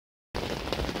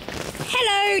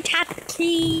Hello,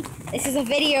 Tatty! This is a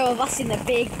video of us in the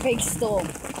big storm.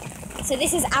 So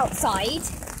this is outside,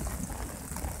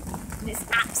 and it's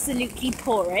absolutely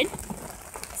pouring.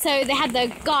 So they had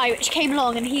the guy which came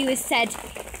along and he said,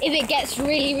 if it gets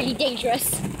really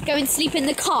dangerous, go and sleep in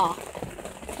the car.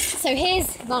 So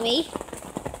here's Mummy,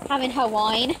 having her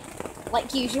wine,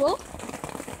 like usual.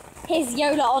 Here's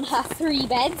Yola on her 3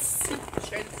 beds.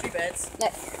 Show the 3 beds.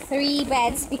 Look, 3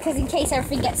 beds, because in case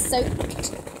everything gets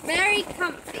soaked. Very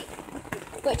comfy.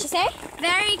 What you say?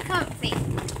 Very comfy.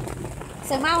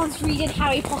 So Mal's reading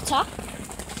Harry Potter.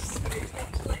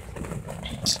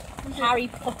 Harry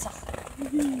Potter.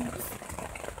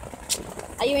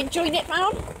 Are you enjoying it,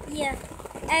 Mal? Yeah.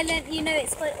 And then, you know,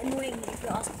 it's quite annoying if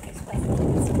you're asking those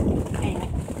questions. Anyway.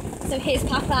 So here's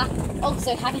Papa,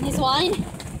 also having his wine.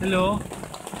 Hello.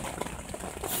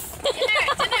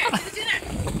 Dinner.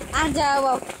 And,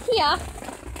 well, here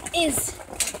is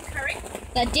Curry.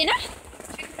 the dinner.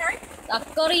 Chicken curry. The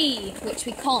curry, which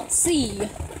we can't see.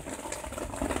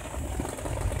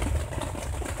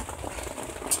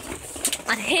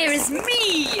 And here is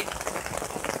me!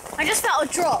 I just felt a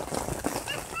drop.